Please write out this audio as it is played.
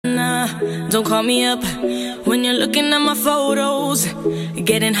Don't call me up when you're looking at my photos.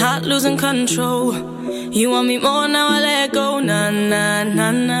 Getting hot, losing control. You want me more, now I let go. Nah, nah,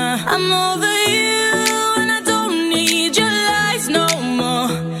 nah, nah. I'm over you and I don't need your lies no more.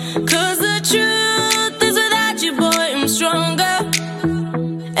 Cause the truth is without you, boy, I'm stronger.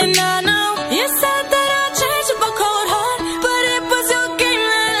 And I know you said that I'd change up a cold heart, but it was your game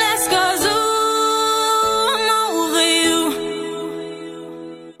that last. Cause ooh, I'm over you.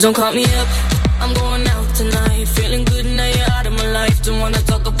 Don't call me up, I'm going out tonight. Feeling good now you're out of my life. Don't wanna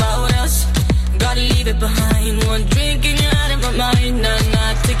talk about us, gotta leave it behind. One drink and you're out of my mind. Nah,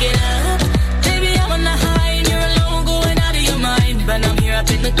 nah, take it up. Baby, I'm on the high and you're alone, going out of your mind. But I'm here up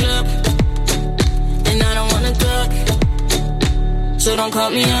in the club, and I don't wanna talk. So don't call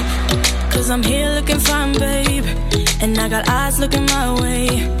me up, cause I'm here looking fine, babe. And I got eyes looking my way,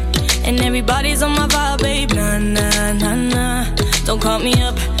 and everybody's on my vibe, babe. Nah, nah, nah, nah. Don't call me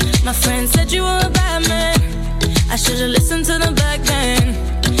up. My friend said you were a bad man. I should've listened to them back then.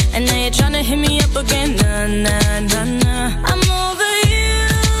 And now you're tryna hit me up again. Nah, nah, nah, nah. I'm over you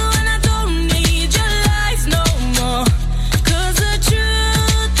and I don't need your lies no more. Cause the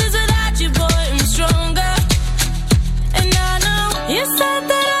truth is without you, boy, I'm stronger. And I know you said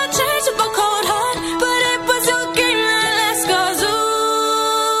that I'd change up a cold heart, but it was your game that last. Cause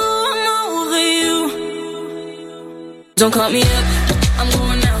ooh, I'm over you. Don't call me up, I'm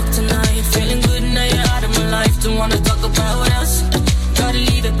going out tonight. Feeling good now you're out of my life. Don't wanna talk about us, gotta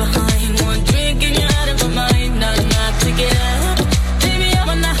leave it behind. One drink and you're out of my mind. Nah, nah, take it up. Baby, I'm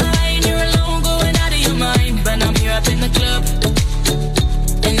on the high and you're alone, going out of your mind. But I'm here up in the club,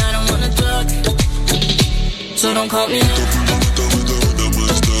 and I don't wanna talk. So don't call me up.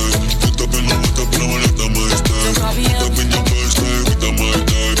 Don't call me up.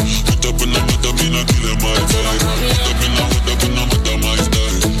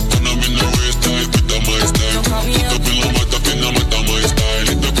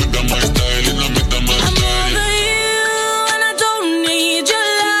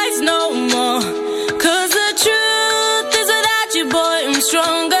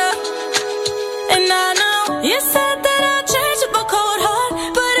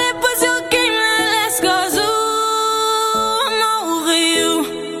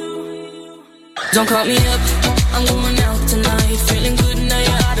 Don't call me up, I'm going out tonight. Feeling good now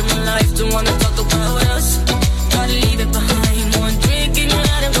you're out of my life. Don't wanna talk about us, gotta leave it behind. One drink and you're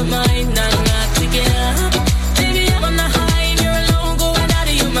out of my mind. Nah, nah, take it up. Baby, I'm on the high and you're alone, going out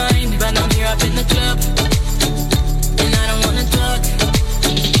of your mind. But I'm here up in the club, and I don't wanna talk.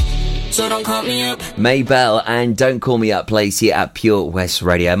 So don't call me up. Maybell and Don't Call Me Up plays here at Pure West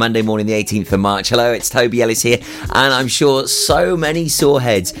Radio. Monday morning, the 18th of March. Hello, it's Toby Ellis here, and I'm sure so many sore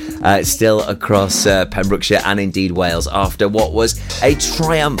heads still across Pembrokeshire and indeed Wales after what was a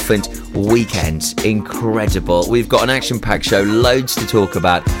triumphant weekend. Incredible. We've got an action-packed show, loads to talk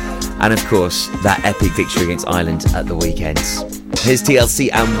about, and of course, that epic victory against Ireland at the weekend. Here's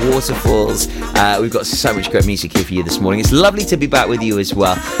TLC and Waterfalls. We've got so much great music here for you this morning. It's lovely to be back with you as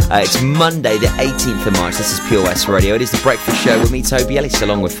well. It's Monday, the 18th of March. This is Pure West Radio. It is the breakfast show with me, Toby Ellis,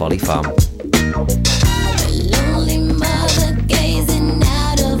 along with Folly Farm. Lonely mother gazing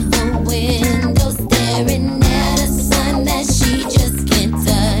out of the window, staring at a sun that she just can't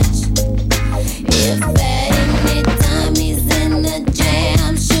touch. If at any time he's in a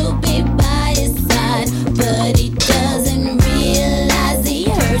jam, she'll be by his side, but he doesn't realize he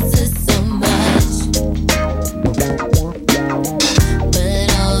hurts her so much. But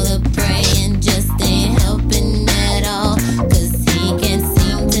all the praying just ain't helping at all, 'cause he can't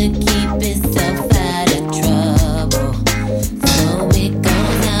seem to keep himself out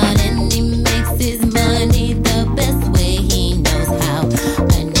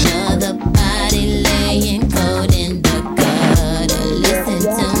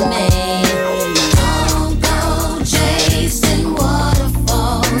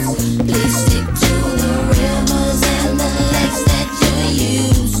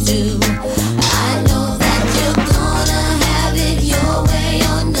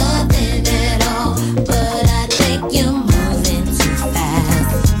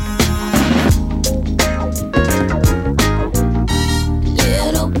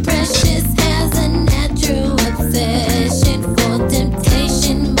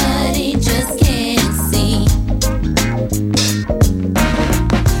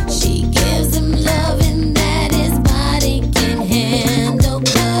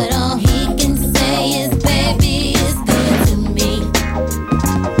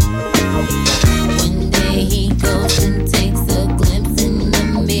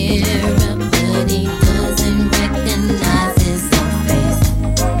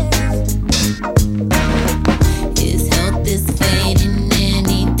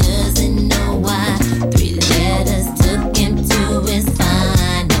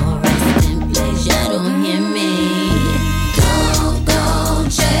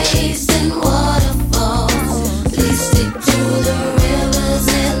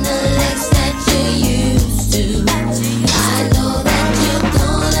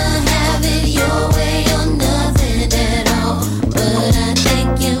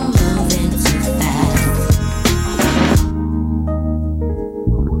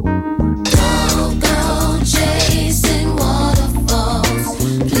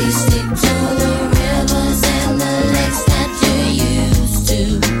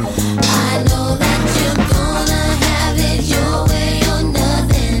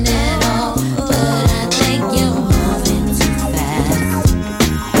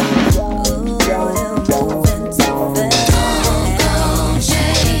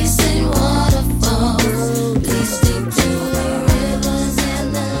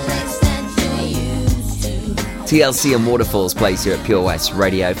TLC and Waterfalls plays here at Pure West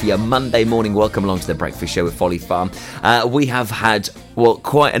Radio for your Monday morning. Welcome along to the Breakfast Show with Folly Farm. We have had,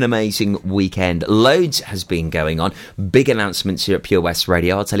 quite an amazing weekend. Loads has been going on. Big announcements here at Pure West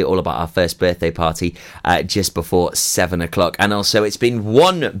Radio. I'll tell you all about our first birthday party just before 7 o'clock. And also, it's been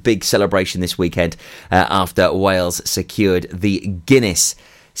one big celebration this weekend after Wales secured the Guinness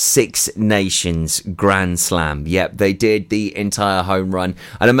Six Nations Grand Slam. Yep, they did the entire home run.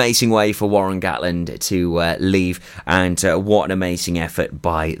 An amazing way for Warren Gatland to leave, and what an amazing effort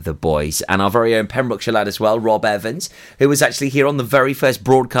by the boys. And our very own Pembrokeshire lad as well, Rob Evans, who was actually here on the very first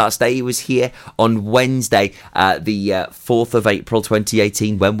broadcast day. He was here on Wednesday, the 4th of April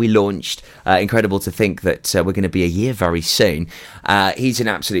 2018, when we launched. Incredible to think that we're going to be a year very soon. He's an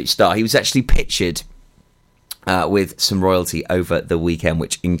absolute star. He was actually pictured with some royalty over the weekend,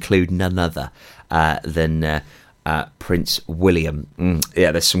 which include none other than Prince William.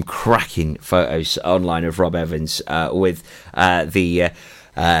 Yeah, there's some cracking photos online of Rob Evans with the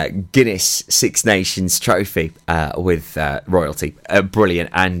Guinness Six Nations trophy with royalty. Brilliant.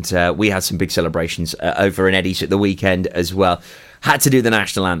 And we had some big celebrations over in Eddie's at the weekend as well. Had to do the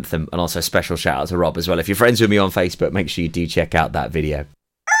national anthem, and also a special shout out to Rob as well. If you're friends with me on Facebook, make sure you do check out that video.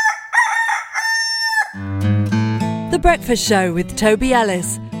 The Breakfast Show with Toby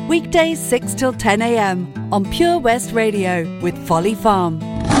Ellis. Weekdays 6 till 10 a.m. on Pure West Radio with Folly Farm.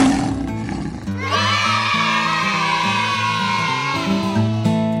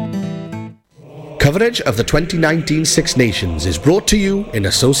 Coverage of the 2019 Six Nations is brought to you in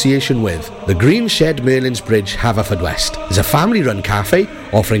association with the Green Shed Merlin's Bridge, Haverfordwest. Is a family-run cafe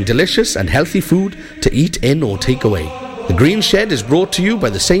offering delicious and healthy food to eat in or take away. The Green Shed is brought to you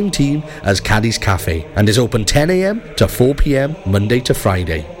by the same team as Caddy's Cafe and is open 10 a.m. to 4 p.m. Monday to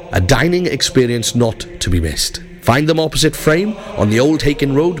Friday. A dining experience not to be missed. Find them opposite Frame on the Old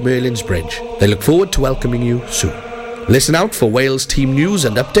Haken Road, Merlin's Bridge. They look forward to welcoming you soon. Listen out for Wales team news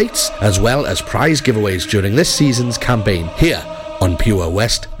and updates, as well as prize giveaways during this season's campaign here on Pure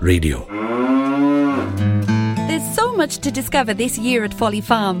West Radio. There's so much to discover this year at Folly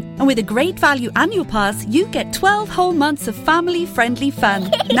Farm, and with a great value annual pass, you get 12 whole months of family-friendly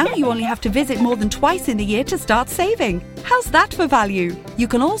fun. Now you only have to visit more than twice in a year to start saving. How's that for value? You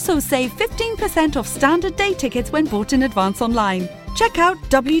can also save 15% off standard day tickets when bought in advance online. Check out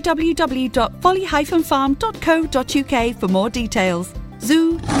www.folly-farm.co.uk for more details.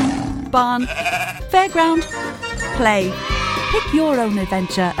 Zoo, barn, fairground, play. Pick your own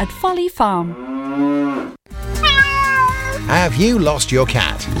adventure at Folly Farm. Have you lost your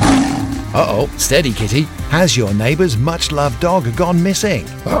cat? Uh-oh, steady kitty. Has your neighbour's much-loved dog gone missing?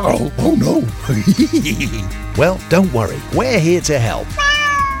 Uh-oh, oh no. Well, don't worry, we're here to help.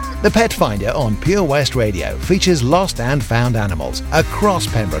 The Pet Finder on Pure West Radio features lost and found animals across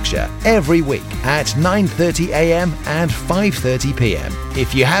Pembrokeshire every week at 9:30 a.m. and 5:30 p.m.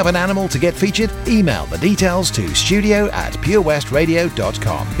 If you have an animal to get featured, email the details to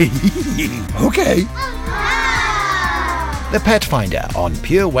studio@purewestradio.com. Okay. The Pet Finder on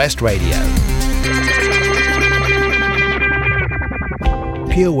Pure West Radio.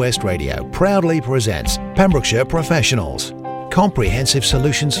 Pure West Radio proudly presents Pembrokeshire Professionals. Comprehensive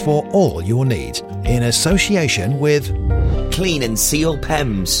solutions for all your needs in association with Clean and Seal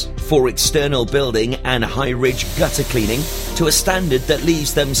PEMS for external building and high-ridge gutter cleaning to a standard that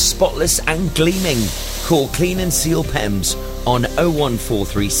leaves them spotless and gleaming. Call Clean and Seal PEMS on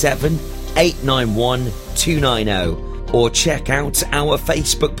 01437 891 290 or check out our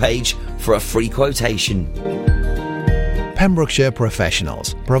Facebook page for a free quotation. Pembrokeshire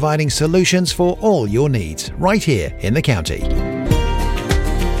Professionals, providing solutions for all your needs right here in the county.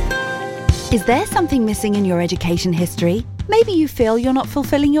 Is there something missing in your education history? Maybe you feel you're not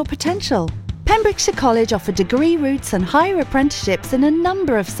fulfilling your potential. Pembrokeshire College offer degree routes and higher apprenticeships in a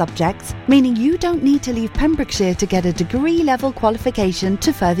number of subjects, meaning you don't need to leave Pembrokeshire to get a degree-level qualification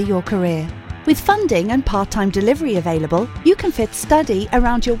to further your career. With funding and part-time delivery available, you can fit study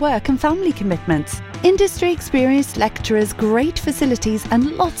around your work and family commitments. Industry-experienced lecturers, great facilities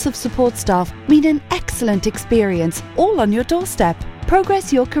and lots of support staff mean an excellent experience, all on your doorstep.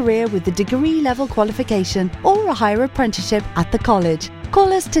 Progress your career with a degree-level qualification or a higher apprenticeship at the college.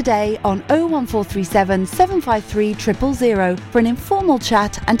 Call us today on 01437 753 000 for an informal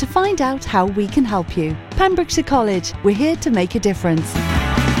chat and to find out how we can help you. Pembrokeshire College, we're here to make a difference.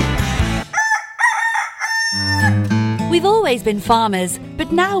 We've always been farmers,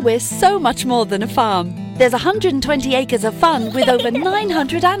 but now we're so much more than a farm. There's 120 acres of fun with over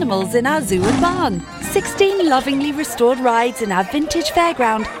 900 animals in our zoo and barn. 16 lovingly restored rides in our vintage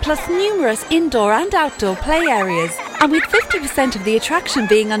fairground, plus numerous indoor and outdoor play areas. And with 50% of the attraction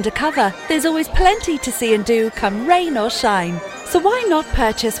being undercover, there's always plenty to see and do come rain or shine. So why not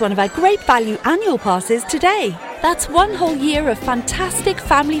purchase one of our great value annual passes today? That's one whole year of fantastic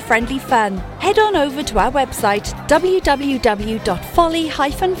family-friendly fun. Head on over to our website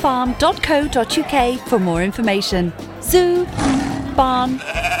www.folly-farm.co.uk for more information. Zoo, barn,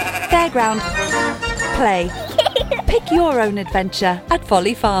 fairground, play. Pick your own adventure at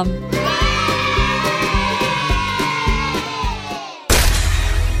Folly Farm.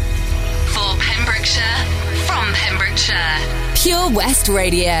 For Pembrokeshire, from Pembrokeshire, Pure West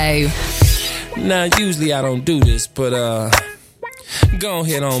Radio. Now, usually I don't do this, but go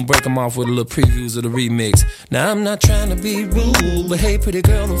ahead on, break them off with a little previews of the remix. Now, I'm not trying to be rude, but hey, pretty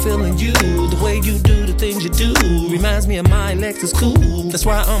girl, I'm feeling you. The way you do the things you do reminds me of my Lexus cool. That's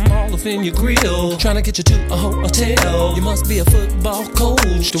why I'm all up in your grill, trying to get you to a hotel. You must be a football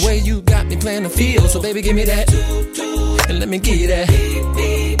coach, the way you got me playing the field. So baby, give me that, and let me give you that.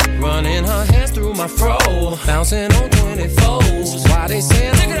 Running her hands through my fro, bouncing on 24s. Why they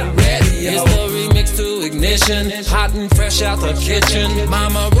saying I'm ready? It's the remix to Ignition, hot and fresh out the kitchen.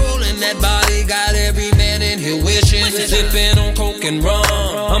 Mama rolling that body, got every man in here wishing. Sipping on coke and rum,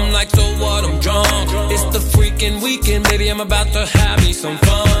 I'm like, so what, I'm drunk. It's the freaking weekend, baby, I'm about to have me some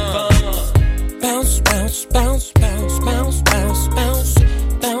fun. Bounce, bounce, bounce, bounce, bounce, bounce, bounce,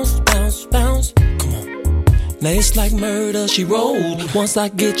 bounce, bounce, bounce. Come on. Now it's like murder, she rolled. Once I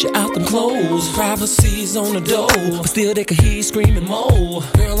get you out them clothes, privacy's on the door, but still they can hear you screaming more.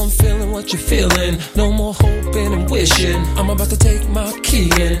 Girl, I'm feeling what you're feeling. No more hoping and wishing. I'm about to take my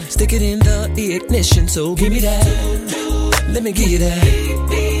key and stick it in the ignition. So give me that, let me give you that.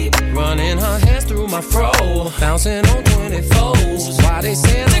 Running her hands through my fro, bouncing on 24s. Why they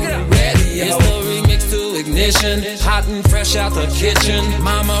saying I'm ready? It's the remix to Ignition, hot and fresh out the kitchen.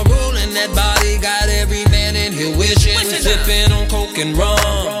 Mama rolling that body, got every man in here wishing. Sipping on coke and rum,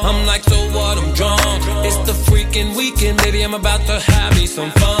 I'm like, so what, I'm drunk. It's the freaking weekend, baby, I'm about to have me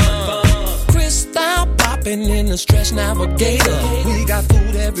some fun. Crystal popping in the stretch navigator. We got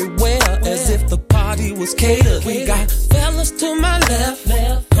food everywhere, as if the party was catered. We got fellas to my left,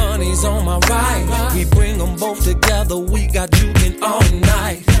 honey's on my right. We bring them both together, we got juking all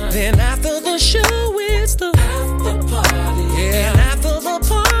night. Then after the show, it's the after party. Yeah, and after the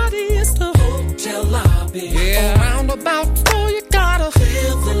party, it's the hotel lobby. Yeah, around about 4, you gotta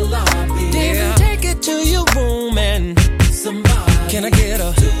fill the lobby. Then take it to your room and somebody. Can I get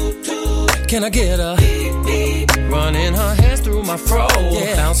a? Can I get a? Running her hands through my fro,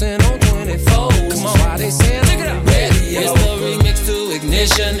 bouncing on 24s. Come on, why they saying I'm ready? It's the remix to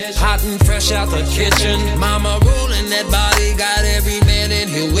Ignition, hot and fresh out the kitchen. Mama rolling that body, got every man in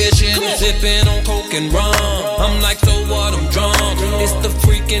here wishing. Sipping on coke and rum, I'm like, so what, I'm drunk. It's the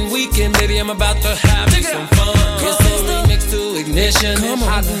freaking weekend, baby, I'm about to have me some fun. It's the remix to Ignition,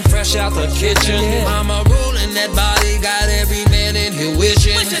 hot and fresh out the kitchen. Mama rolling that body, got every man in here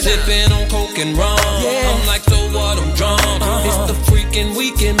wishing. Sipping on coke and rum, I'm like, so what, I'm drunk. It's the freaking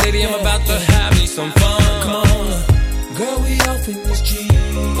weekend, baby, I'm about to have me some fun. Come on, girl, we off in this Jeep,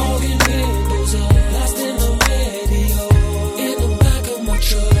 all the windows up, blasting the radio, in the back of my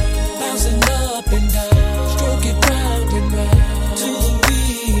truck, bouncing up and down, stroke it round and round, to the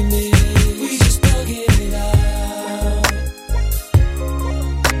remix, we just thugging it out.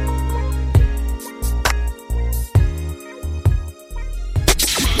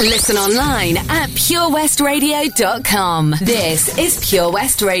 Listen online at purewestradio.com. This is Pure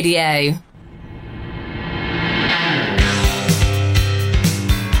West Radio.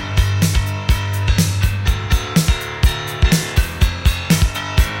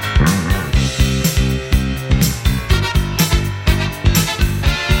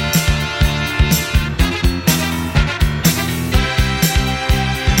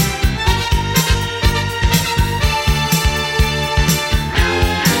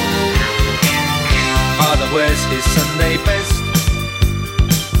 Wears his Sunday best.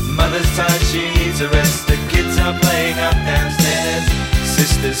 Mother's tired, she needs a rest. The kids are playing up downstairs.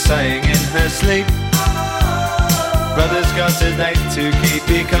 Sister's sighing in her sleep. Brother's got a date to keep,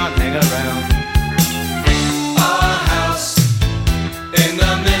 he can't hang around. Our house in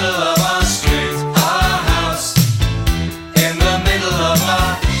the middle of our street. Our house in the middle of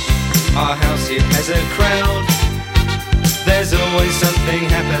our house, it has a crowd. There's always something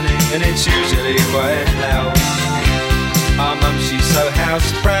happening and it's usually quite loud. Our mum, she's so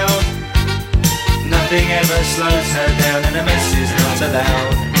house proud. Nothing ever slows her down and a mess is not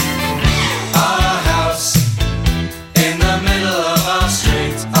allowed. Our house in the middle of our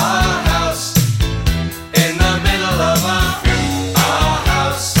street. Our house in the middle of our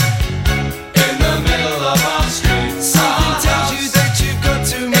house in the middle of our street.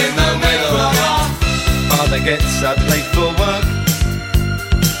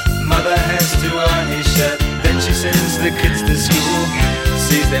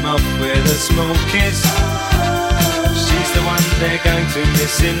 them off with a small kiss. She's the one they're going to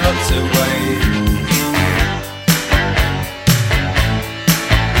miss in lots of ways.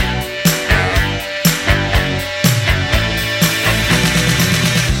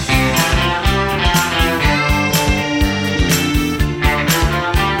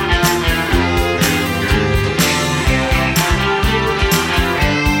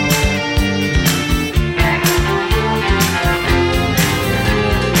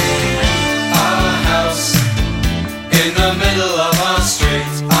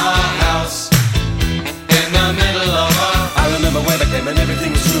 And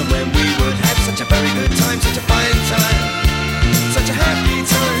everything was true when we would have such a very good time, such a fine time, such a happy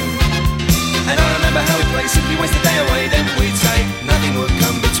time. And I remember how we'd play, simply waste the day away. Then we'd say nothing would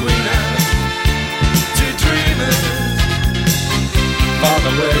come between us, two dreamers.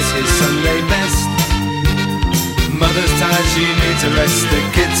 Father wears his Sunday best, mother's tired, she needs a rest. The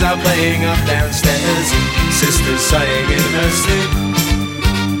kids are playing up downstairs, sister's sighing in her sleep.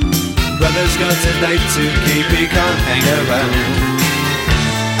 Brother's got a date to keep, he can't hang around.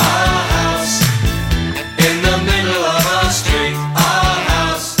 Our house in the middle of our street. Our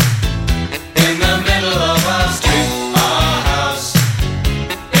house in the middle of our street. Our house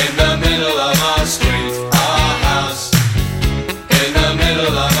in the middle of our street. Our house in the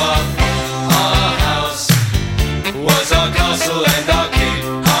middle of our house was our castle and our keep.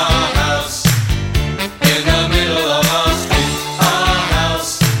 Our house in the middle of our street. Our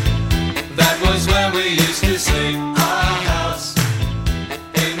house, that was where we used to sleep. Our house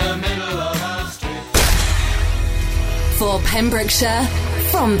in the middle of our street. For Pembrokeshire,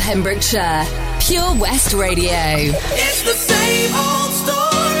 from Pembrokeshire, Pure West Radio. It's the same old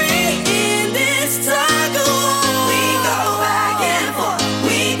story in this tug of war. We go back and forth,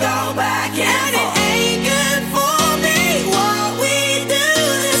 we go back and forth. It ain't good for me what we do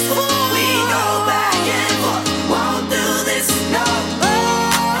this for. We go back and forth, won't do this, no.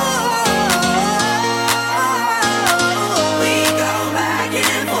 We go back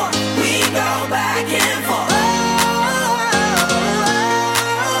and forth, we go back and forth.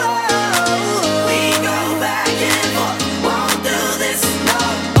 We go back and forth, won't do this, no.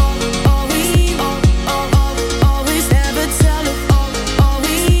 Always never tell it.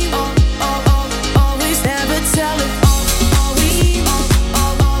 Always never tell it. Always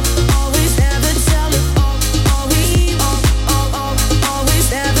never tell it. Always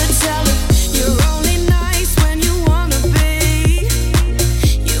never tell it. You're only nice when you wanna be.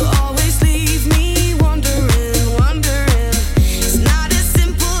 You always leave me wondering. It's not as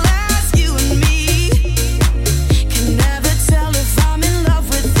simple as you and me. Can never tell if I'm in love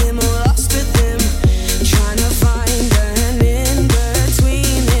with him or lost with him. Trying to find an in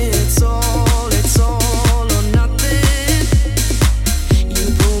between. It's all or nothing. You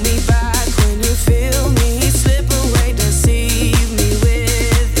pull me back when you feel me slip away. Deceive me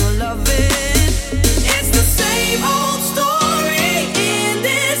with your loving. It's the same old story in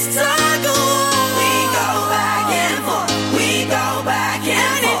this tug of war. We go back and forth, we go back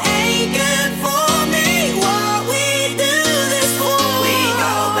and forth. It ain't good for me what we do this for. We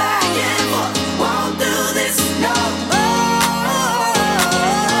go back and forth, won't do this, no.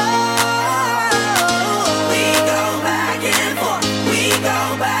 We go back and forth, we go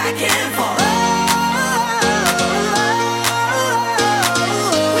back and forth.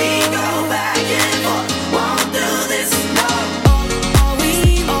 We go back and forth, won't do this, no.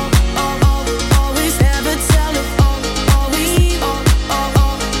 Always never tell it.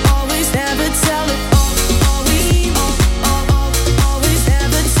 Always never tell it. Always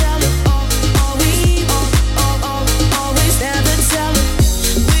never tell it. Always never tell it.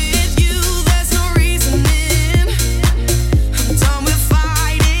 With you, there's no reasoning. I'm done with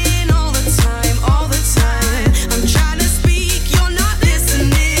fighting all the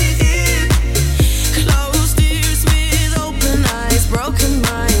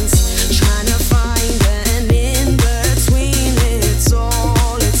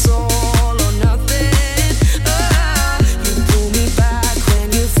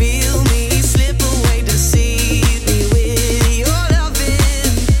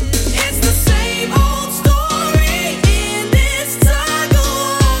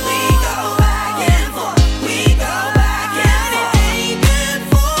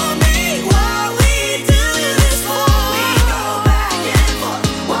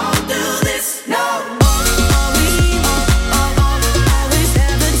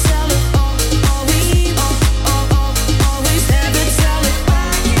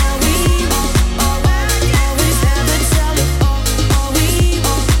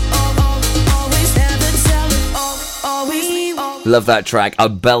Love that track. I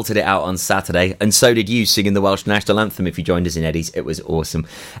belted it out on Saturday, and so did you singing the Welsh National Anthem if you joined us in Eddie's. It was awesome.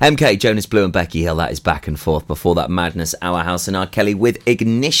 MK, Jonas Blue and Becky Hill, that is Back and Forth. Before that, Madness, Our House and R. Kelly with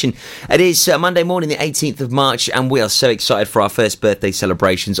Ignition. It is Monday morning, the 18th of March, and we are so excited for our first birthday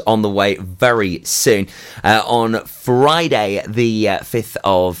celebrations on the way very soon. On Friday, the 5th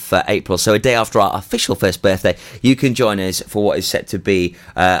of April, so a day after our official first birthday, you can join us for what is set to be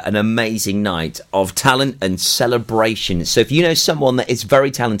an amazing night of talent and celebration. So if you know someone that is very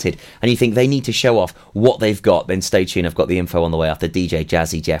talented and you think they need to show off what they've got, then stay tuned. I've got the info on the way after DJ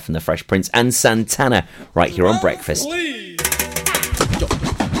Jazzy Jeff and the Fresh Prince and Santana right here on Breakfast.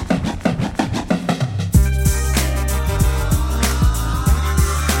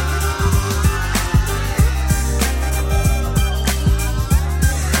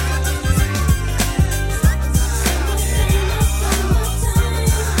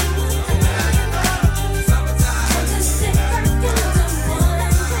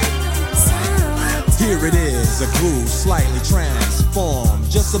 Here it is, a groove slightly transformed,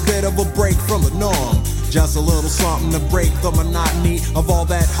 just a bit of a break from the norm, just a little something to break the monotony of all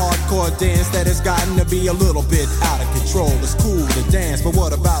that hardcore dance that has gotten to be a little bit out of control. It's cool to dance, but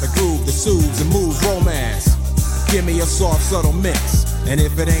what about a groove that soothes and moves romance? Give me a soft, subtle mix, and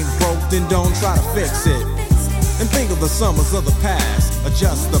if it ain't broke, then don't try to fix it. And think of the summers of the past,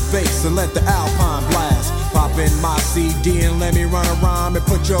 adjust the bass and let the Alpine blast. Pop in my CD and let me run around and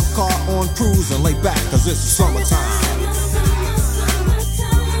put your car on cruise and lay back, cause it's summertime.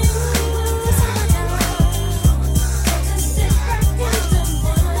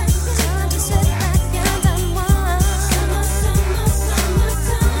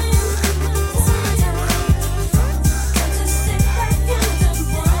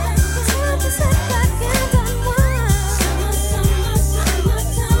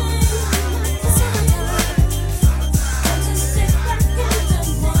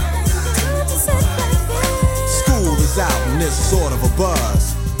 Sort of a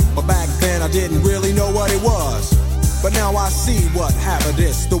buzz, but back then I didn't really know what it was. But now I see what happened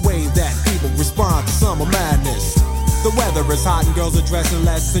is the way that people respond to summer madness. The weather is hot and girls are dressing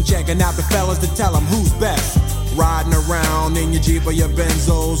less and checking out the fellas to tell them who's best. Riding around in your Jeep or your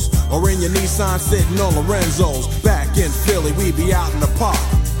Benzos, or in your Nissan sitting on Lorenzo's. Back in Philly, we be out in the park.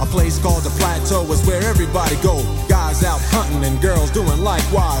 A place called the Plateau is where everybody go. Guys out hunting and girls doing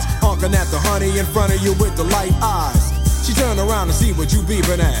likewise. Honking at the honey in front of you with the light eyes. She turn around and see what you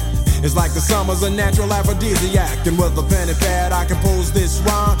beeping at. It's like the summer's a natural aphrodisiac. And with a pen and pad I compose this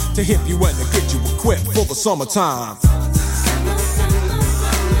rhyme to hip you and to get you equipped for the summertime.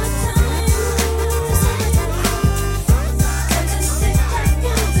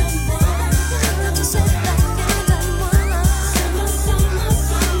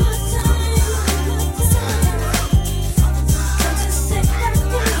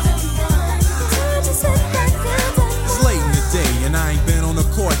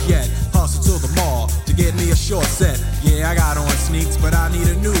 Short set, yeah, I got on sneaks, but I need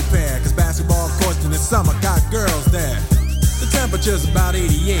a new pair, cause basketball courts in the summer got girls there. The temperature's about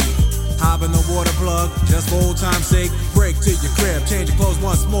 88. Hop in the water plug, just for old time's sake. Break to your crib, change your clothes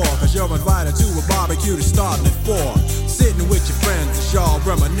once more, cause you're invited to a barbecue that's starting at 4. Sitting with your friends, y'all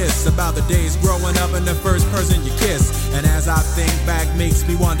reminisce about the days growing up and the first person you kiss. And as I think back, makes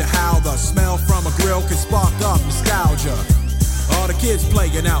me wonder how the smell from a grill can spark up nostalgia. All the kids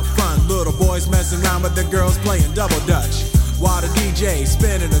playing out front, little boys messing around with the girls playing double dutch. While the DJ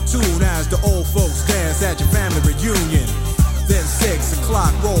spinning a tune as the old folks dance at your family reunion. Then 6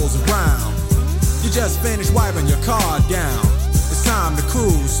 o'clock rolls around. You just finished wiping your car down. It's time to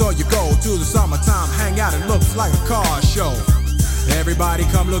cruise, so you go to the summertime hangout. It looks like a car show. Everybody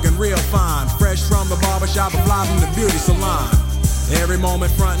come looking real fine, fresh from the barbershop and fly from the beauty salon. Every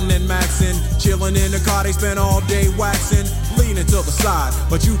moment frontin' and maxin', chillin' in the car, they spend all day waxin', leanin' to the side,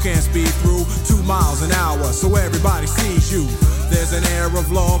 but you can't speed through 2 miles an hour, so everybody sees you. There's an air of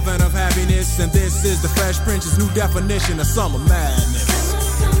love and of happiness, and this is the Fresh Prince's new definition of summer madness.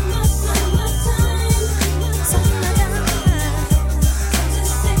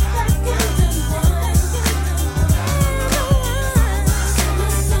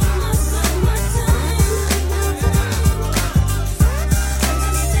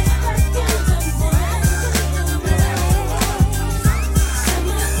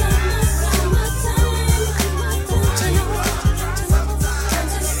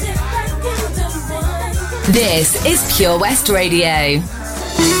 This is Pure West Radio.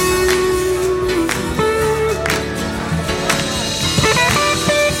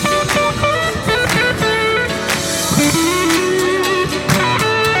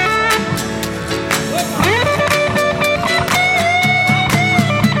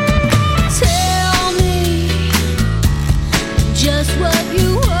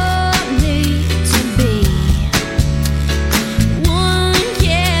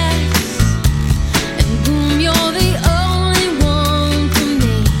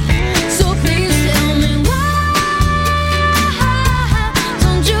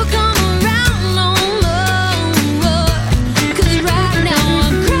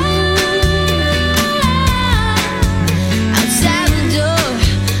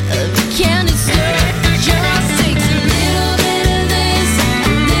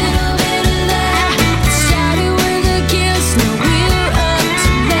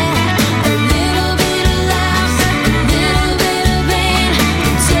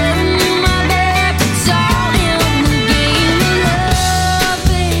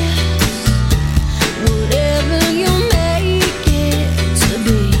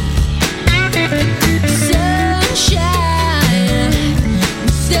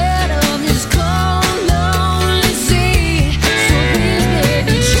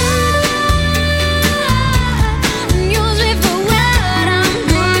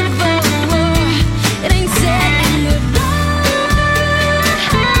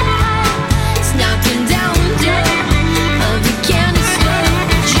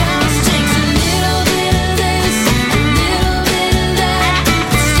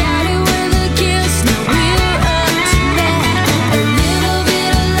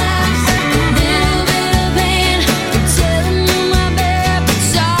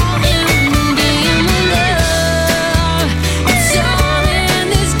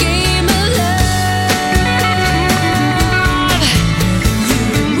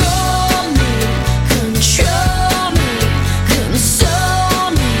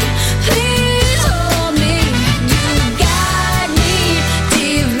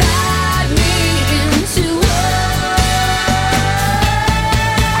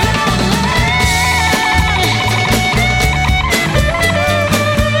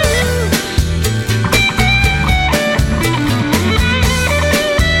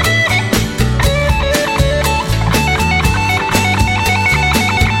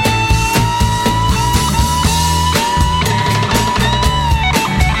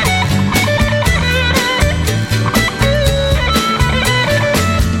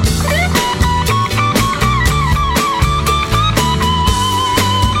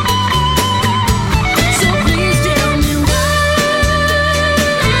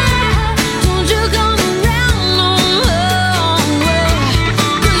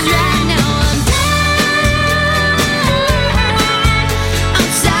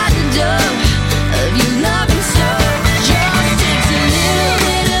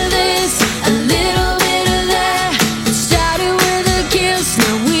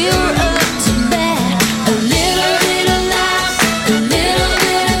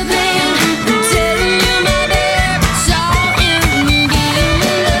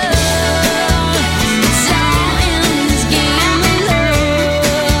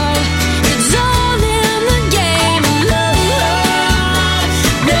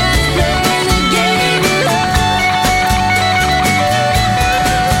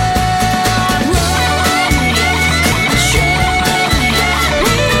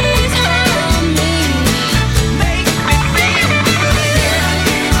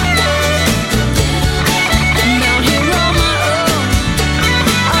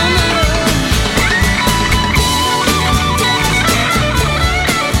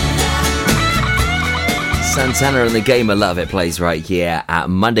 Montana and the Gamer Love. It plays right here at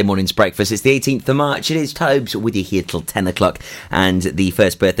Monday Morning's Breakfast. It's the 18th of March. It is Tobes with you here till 10 o'clock. And the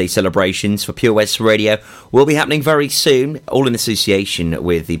first birthday celebrations for Pure West Radio will be happening very soon, all in association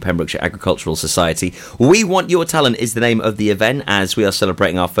with the Pembrokeshire Agricultural Society. We Want Your Talent is the name of the event, as we are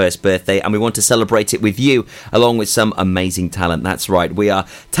celebrating our first birthday, and we want to celebrate it with you, along with some amazing talent. That's right, we are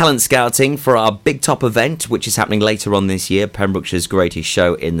talent scouting for our Big Top event, which is happening later on this year, Pembrokeshire's greatest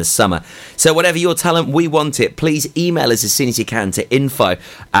show in the summer. So whatever your talent, we want it. Please email us as soon as you can to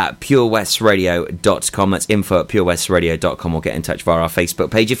info@purewestradio.com. That's info@purewestradio.com, or get in touch via our Facebook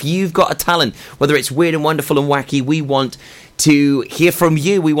page. If you've got a talent, whether it's weird and wonderful and wacky, we want to hear from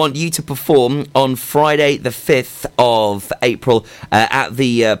you. We want you to perform on Friday the 5th of April at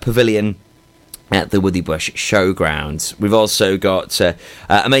the Pavilion at the Withybush Showgrounds. We've also got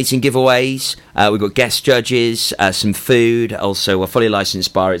amazing giveaways. We've got guest judges, some food, also a fully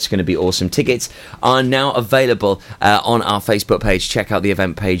licensed bar. It's going to be awesome. Tickets are now available on our Facebook page. Check out the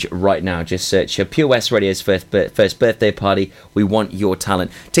event page right now. Just search Pure West Radio's first birthday party. We Want Your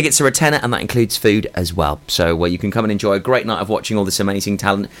Talent. Tickets are a tenner, and that includes food as well. So you can come and enjoy a great night of watching all this amazing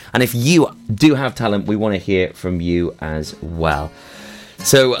talent. And if you do have talent, we want to hear from you as well.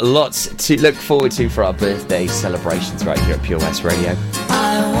 So lots to look forward to for our birthday celebrations right here at Pure West Radio.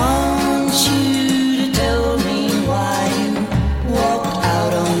 I want you to tell me why you walked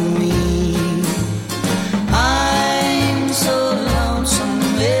out on me. I'm so lonesome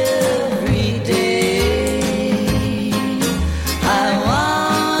every day. I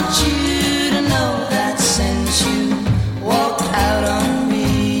want you to know that since you walked out on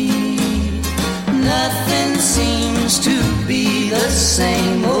me, nothing seems to be the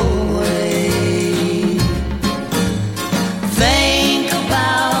same old way. Think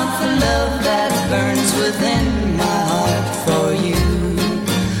about the love that burns within my heart for you.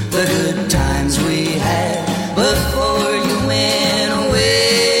 The good times we had before you went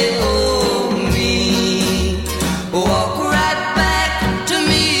away. Oh, me. Walk right back to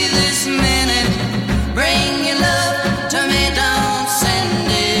me this minute. Bring your love to me, don't send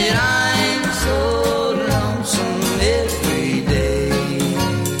it. I'm so lonesome every day.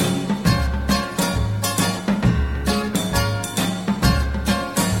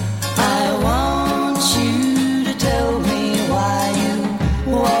 I want you to tell me why you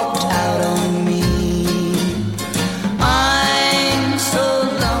walked out on me. I'm so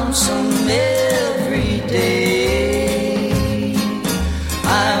lonesome every day. I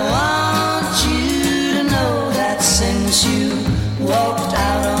want you to know that since you walked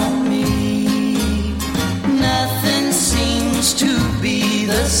out on me, nothing seems to be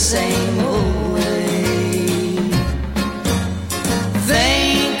the same old way.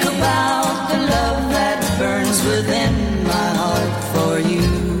 Think about the love that burns within my heart for you.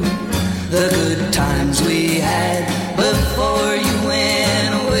 The good times we had before you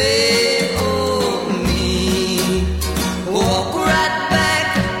went away. Oh, me. Walk right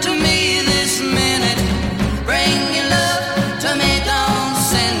back to me this minute. Bring your love to me, don't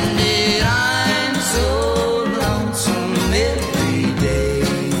send it. I'm so lonesome every day.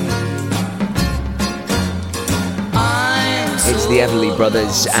 It's the Everly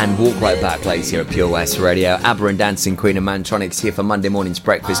Brothers and Walk Right Back plays here at Pure West Radio. ABBA and Dancing Queen and Mantronics here for Monday Morning's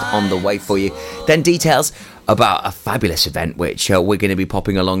Breakfast on the way for you. Then details about a fabulous event which we're going to be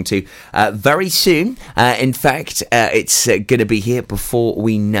popping along to very soon. In fact, it's going to be here before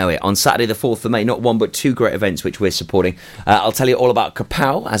we know it. On Saturday the 4th of May, not one but two great events which we're supporting. I'll tell you all about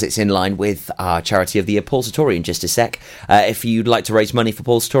Kapow as it's in line with our Charity of the Year, Paul Sartori, in just a sec. If you'd like to raise money for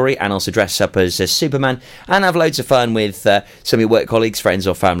Paul Sartori and also dress up as Superman and have loads of fun with some of your work colleagues, friends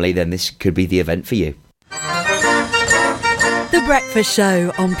or family, then this could be the event for you. The Breakfast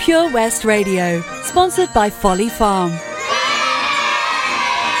Show on Pure West Radio, sponsored by Folly Farm.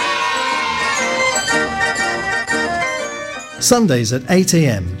 Sundays at 8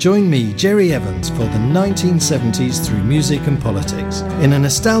 a.m, join me, Jerry Evans, for the 1970s through music and politics. In a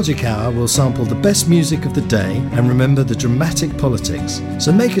nostalgic hour, we'll sample the best music of the day and remember the dramatic politics.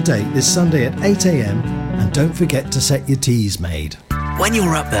 So make a date this Sunday at 8 a.m, and don't forget to set your teas made. When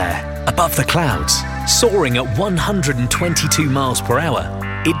you're up there, above the clouds, soaring at 122 miles per hour,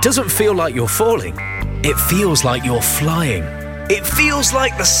 it doesn't feel like you're falling. It feels like you're flying. It feels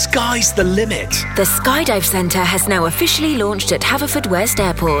like the sky's the limit. The Skydive Centre has now officially launched at Haverfordwest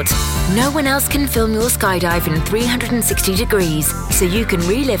Airport. No one else can film your skydive in 360 degrees, so you can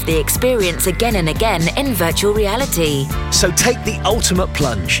relive the experience again and again in virtual reality. So take the ultimate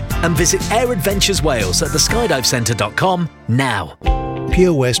plunge and visit Air Adventures Wales at theskydivecentre.com now.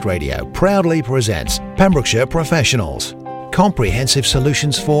 Pure West Radio proudly presents Pembrokeshire Professionals. Comprehensive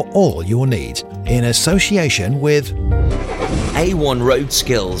solutions for all your needs. in association with A1 Road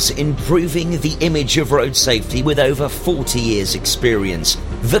Skills, improving the image of road safety with over 40 years experience.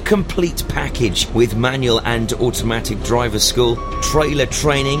 The complete package with manual and automatic driver school, trailer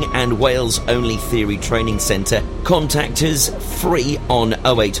training and Wales only theory training centre. Contact us free on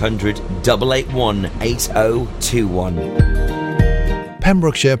 0800 881 8021.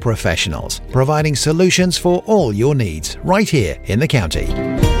 Pembrokeshire Professionals, providing solutions for all your needs right here in the county.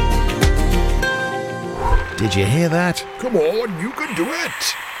 Did you hear that? Come on, you can do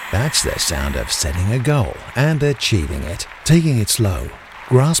it. That's the sound of setting a goal and achieving it. Taking it slow,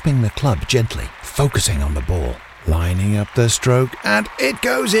 grasping the club gently, focusing on the ball, lining up the stroke, and it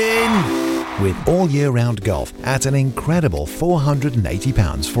goes in! With all year-round golf at an incredible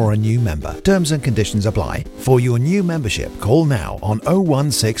 £480 for a new member. Terms and conditions apply. For your new membership, call now on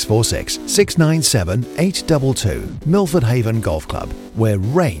 01646 697 822. Milford Haven Golf Club, where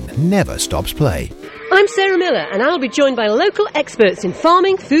rain never stops play. I'm Sarah Miller, and I'll be joined by local experts in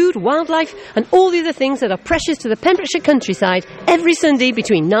farming, food, wildlife, and all the other things that are precious to the Pembrokeshire countryside every Sunday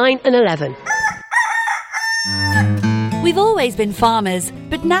between 9 and 11. We've always been farmers,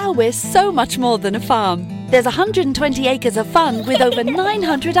 but now we're so much more than a farm. There's 120 acres of fun with over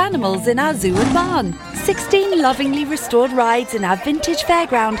 900 animals in our zoo and barn, 16 lovingly restored rides in our vintage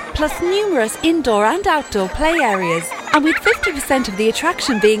fairground, plus numerous indoor and outdoor play areas. And with 50% of the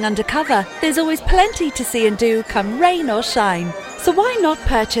attraction being undercover, there's always plenty to see and do come rain or shine. So why not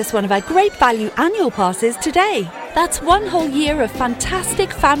purchase one of our great value annual passes today? That's one whole year of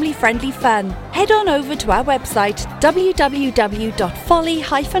fantastic family-friendly fun. Head on over to our website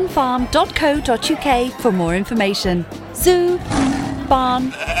www.folly-farm.co.uk for more information. Zoo,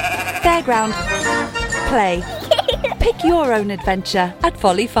 barn, fairground, play. Pick your own adventure at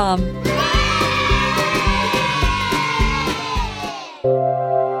Folly Farm.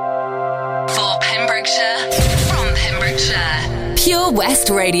 For Pembrokeshire, from Pembrokeshire, Pure West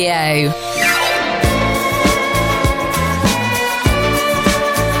Radio.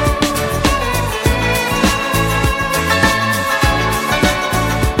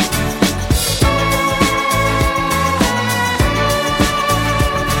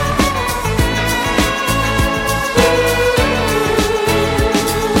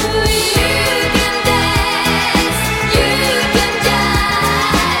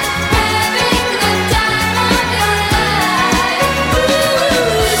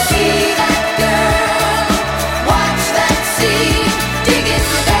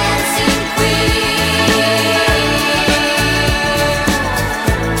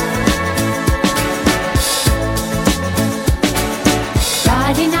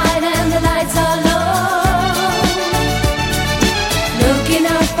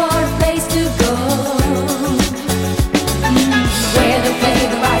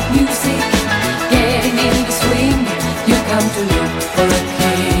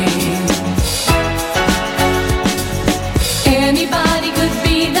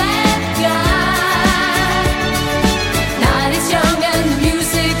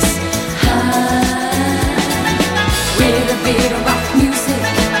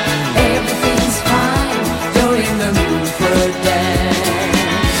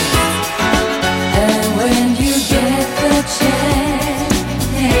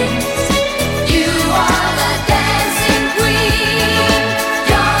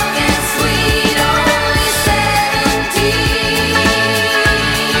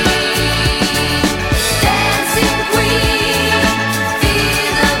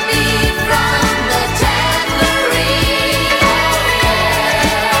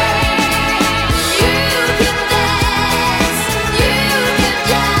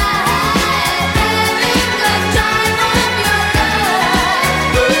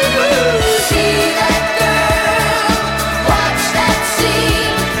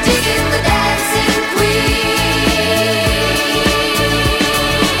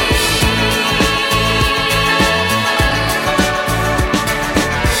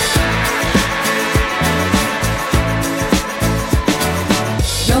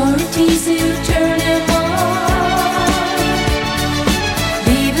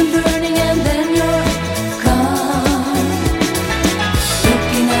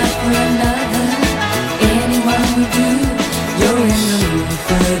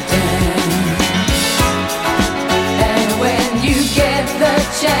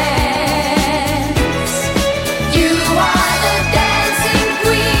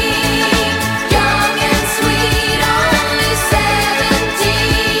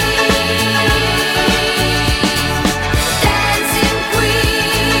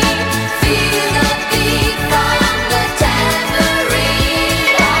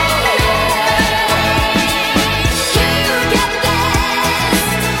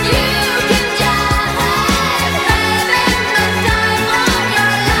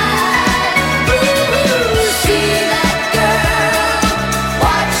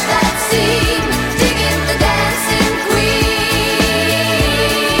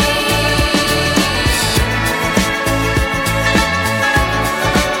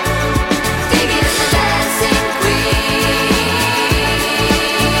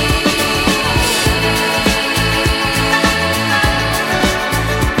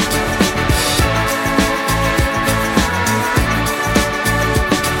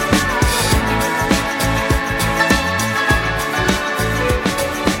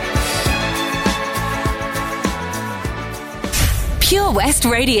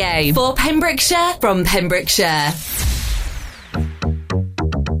 West Radio. For Pembrokeshire, from Pembrokeshire.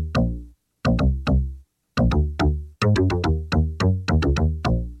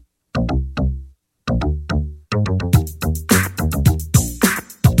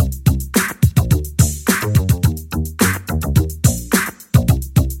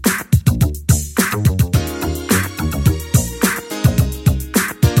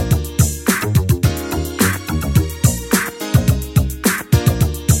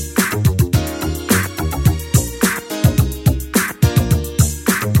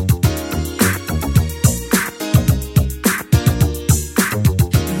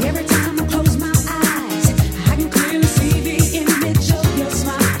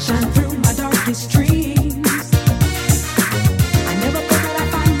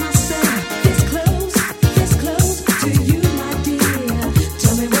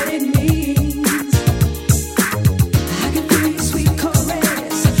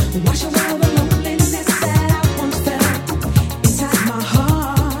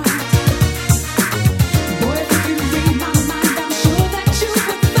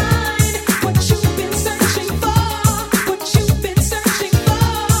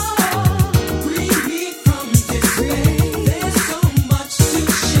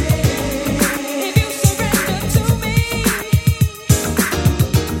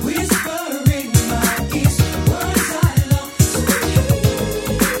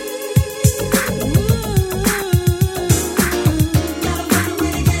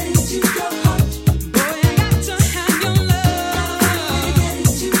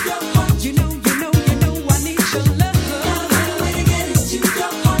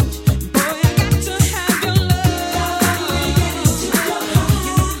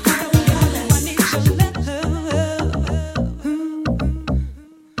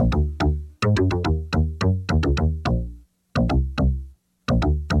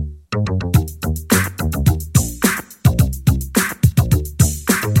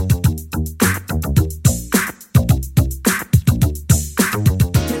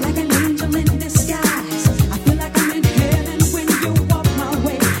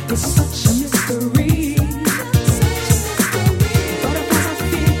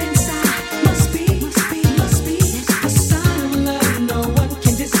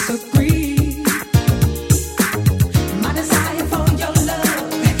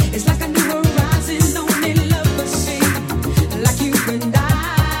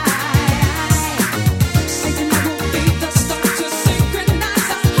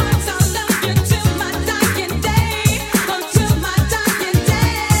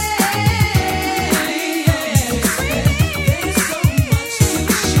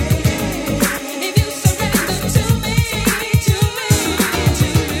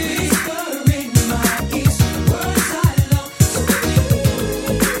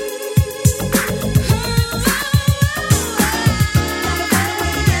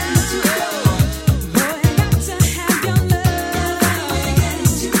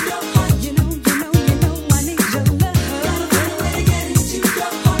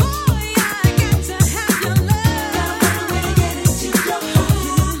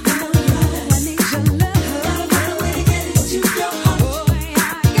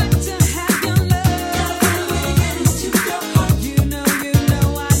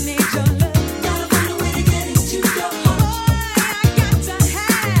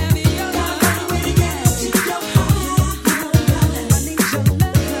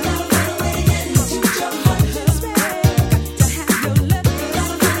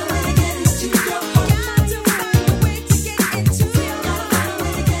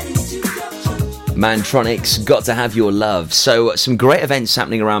 Mantronic's Got to Have Your Love. So some great events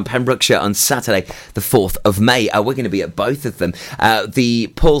happening around Pembrokeshire on Saturday the 4th of May. We're going to be at both of them.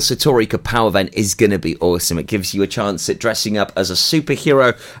 The Paul Sartori Kapow event is going to be awesome. It gives you a chance at dressing up as a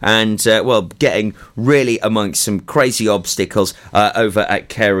superhero and, getting really amongst some crazy obstacles over at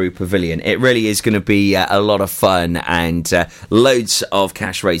Carew Pavilion. It really is going to be a lot of fun and loads of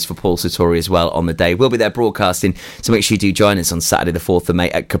cash raised for Paul Sartori as well on the day. We'll be there broadcasting, so make sure you do join us on Saturday the 4th of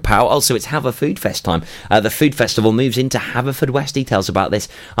May at Kapow. Also, it's Have a Food Fest time. The food festival moves into Haverfordwest. Details about this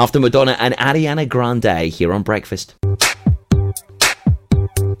after Madonna and Ariana Grande here on Breakfast.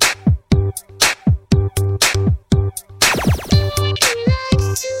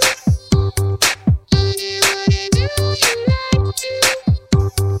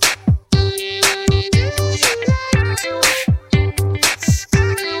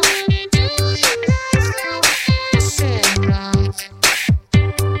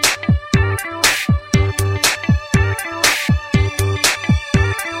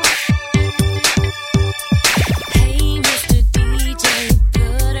 Pain is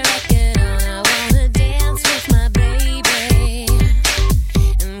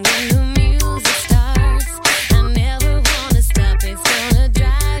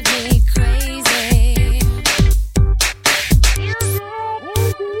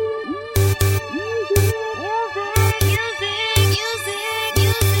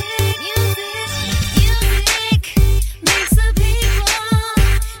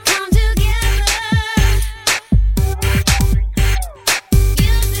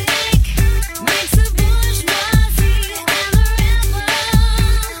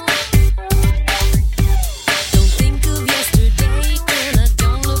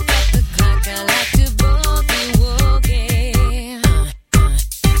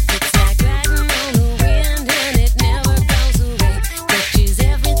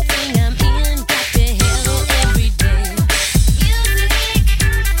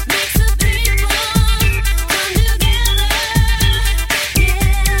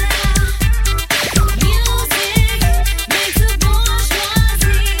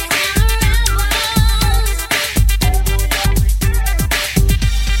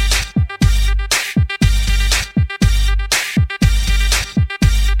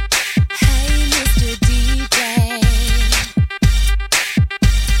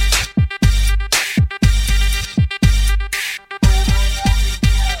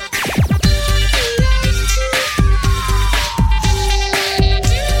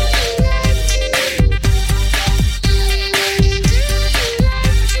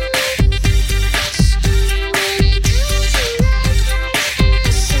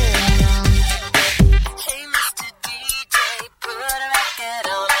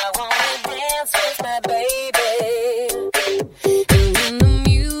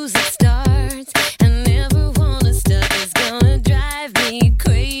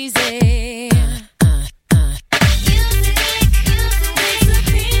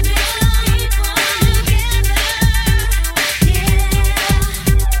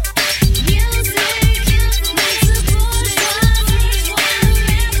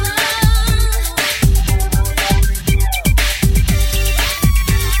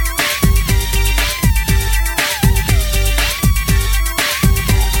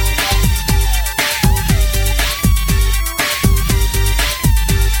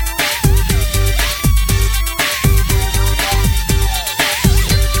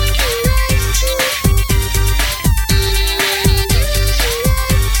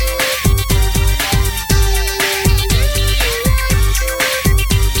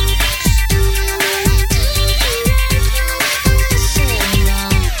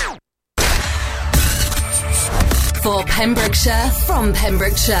For Pembrokeshire, from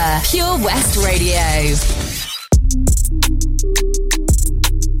Pembrokeshire, Pure West Radio.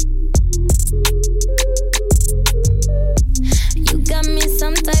 You got me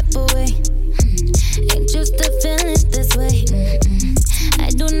some type of way. Ain't used to feeling this way.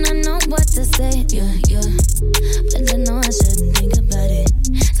 I do not know what to say. Yeah. But I know I shouldn't think about it.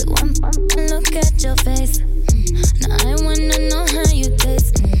 So one look at your face. Now I wanna know how you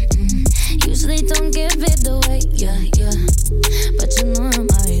taste. Usually don't give it away. Yeah. But you know I'm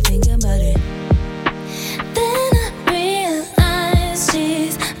already thinking about it. Then I realize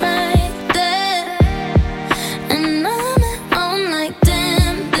she's right there. And I'm at home like,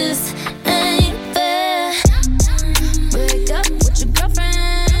 damn, this ain't fair. Break up with your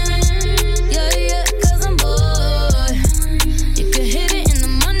girlfriend. Yeah, 'cause I'm bored. You can hit it in the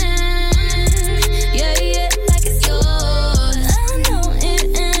morning. Yeah, like it's yours. I know it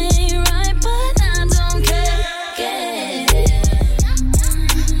ain't right, but I don't care.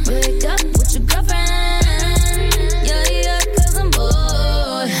 Break up with your girlfriend. Yeah, 'cause I'm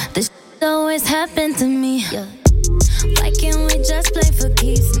bored. This shit always happened to me. Why can't we just play for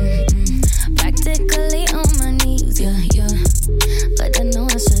keeps? Practically on my knees, yeah. But I know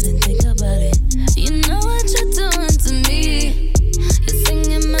I shouldn't think about it. You know what you're doing to me. You're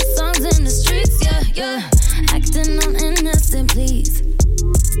singing my songs in the streets, yeah. Acting all innocent, please.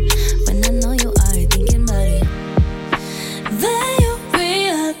 When I know you are thinking about it. Then you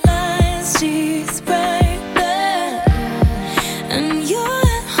realize she's right there. And you're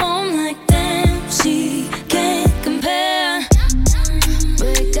at home like, damn, she can't compare.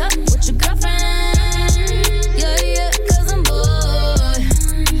 Break up with your girlfriend. Yeah, 'cause I'm bored.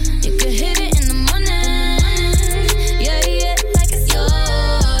 You can hit it in the morning. Yeah, like it's yours.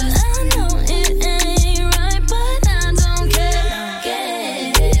 I know it ain't right, but I don't care.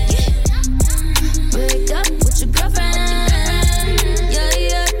 Break up with your girlfriend.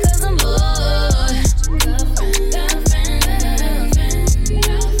 Yeah, 'cause I'm bored.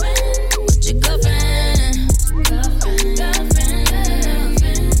 With your girlfriend.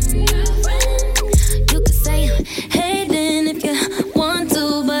 You could say I'm hating if you want to,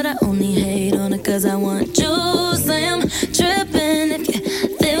 but I only hate on it 'cause I want you. Say I'm tripping if you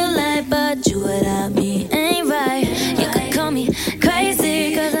feel like, but you without me ain't right. You could call me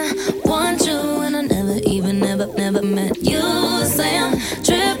crazy 'cause I want you, and I never met you. Say I'm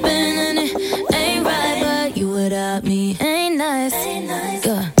tripping and it ain't right, but you without me ain't nice.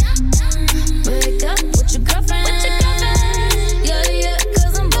 Yeah. Break up with your girlfriend. Yeah,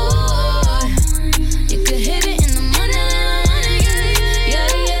 'cause I'm bored. You could hit it in the morning. Yeah,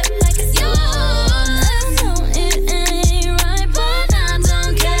 like it's yours. I know it ain't right, but I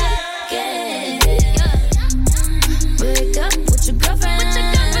don't care. Break up with your girlfriend.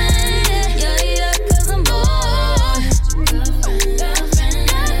 Yeah, 'cause I'm bored.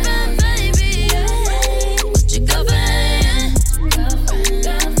 Girlfriend, baby. With your girlfriend.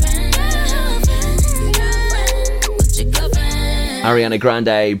 With your girlfriend. Ariana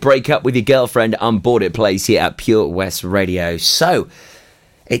Grande, Break Up With Your Girlfriend, I'm bored it plays here at Pure West Radio. So,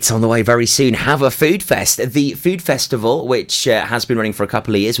 it's on the way very soon. Have a Food Fest. The food festival, which has been running for a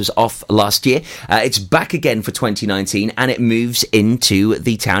couple of years, was off last year. It's back again for 2019, and it moves into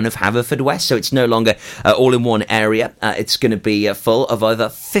the town of Haverfordwest. So it's no longer all in one area. It's going to be full of over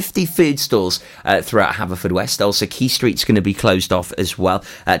 50 food stalls throughout Haverfordwest. Also, Key Street's going to be closed off as well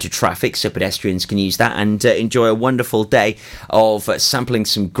to traffic, so pedestrians can use that and enjoy a wonderful day of sampling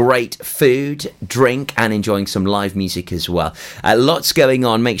some great food, drink, and enjoying some live music as well. Lots going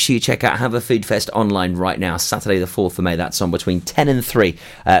on. Make sure you check out Have a Food Fest online right now. Saturday the 4th of May. That's on between 10 and 3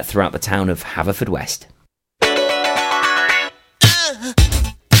 throughout the town of Haverfordwest.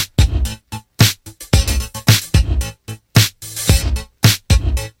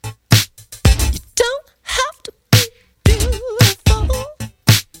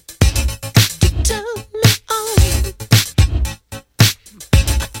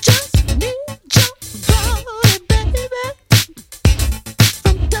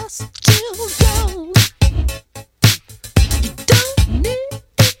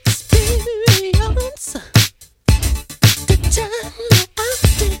 Experience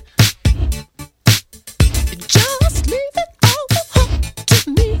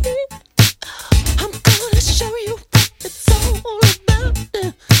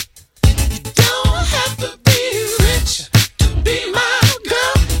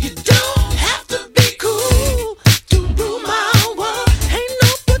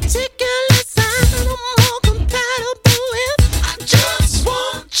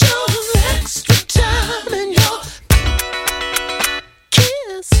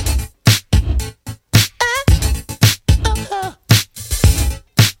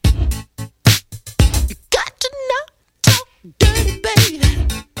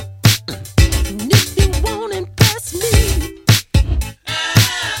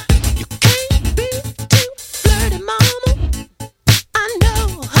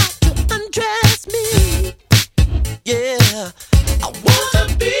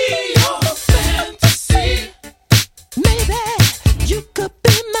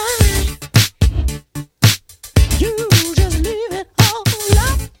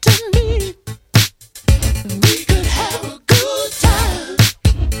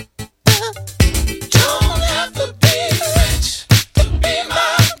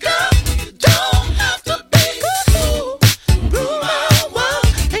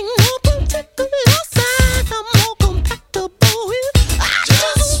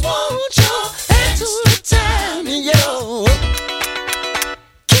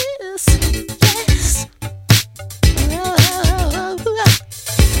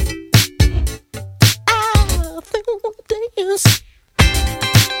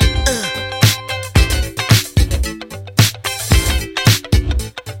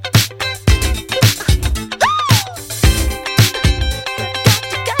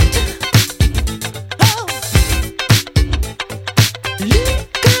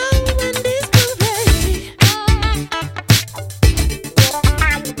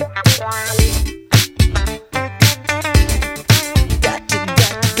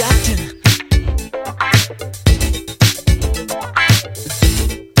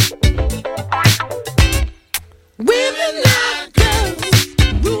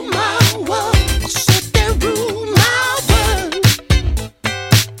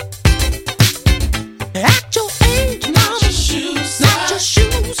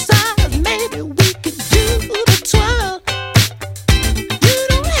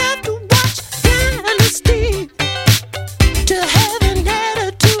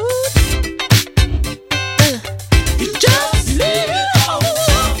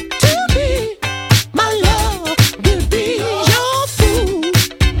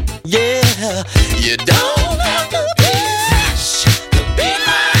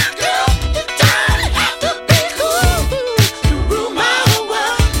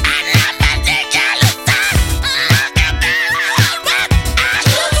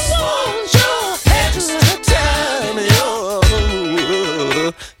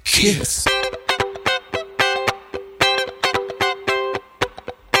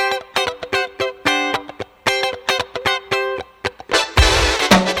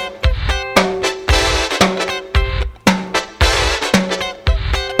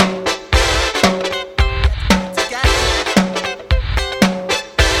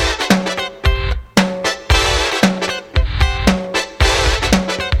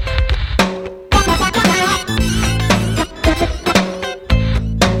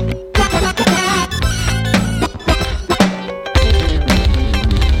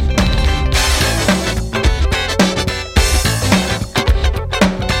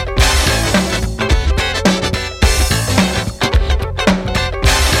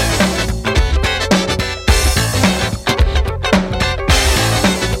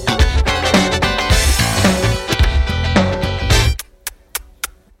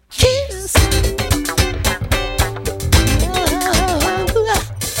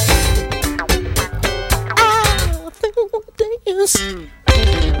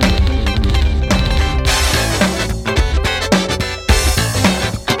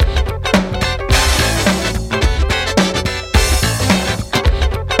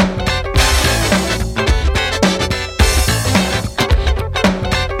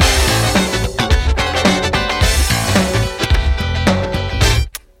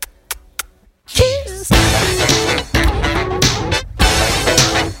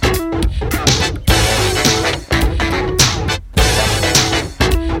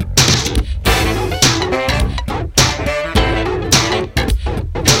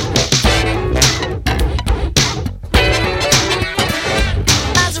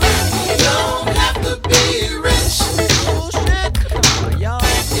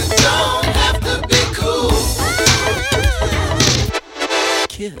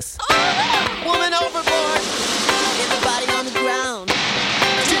kiss. Woman overboard, everybody on the ground.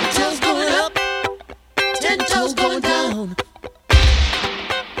 10 toes going up, 10 toes going down.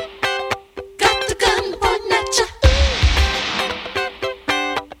 Got the gun pointing at ya.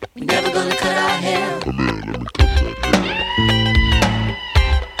 We never gonna cut our hair. Come here, let me cut that hair.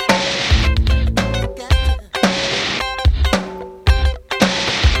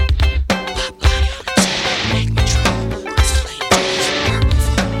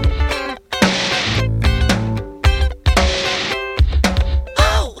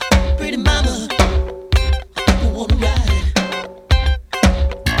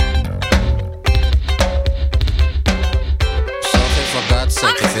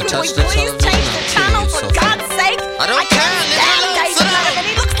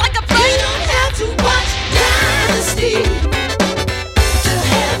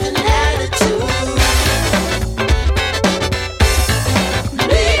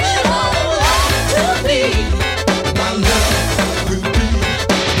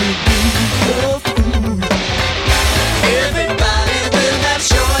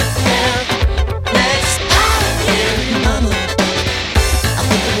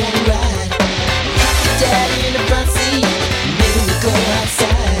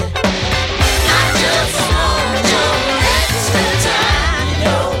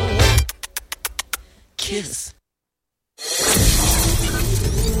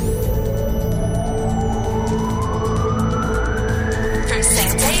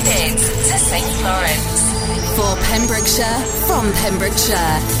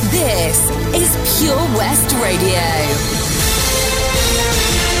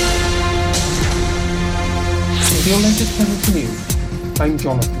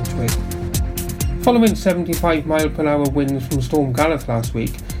 Following 75-mile-per-hour winds from Storm Gareth last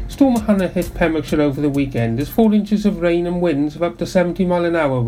week, Storm Hannah hit Pembrokeshire over the weekend as 4 inches of rain and winds of up to 70 mile an hour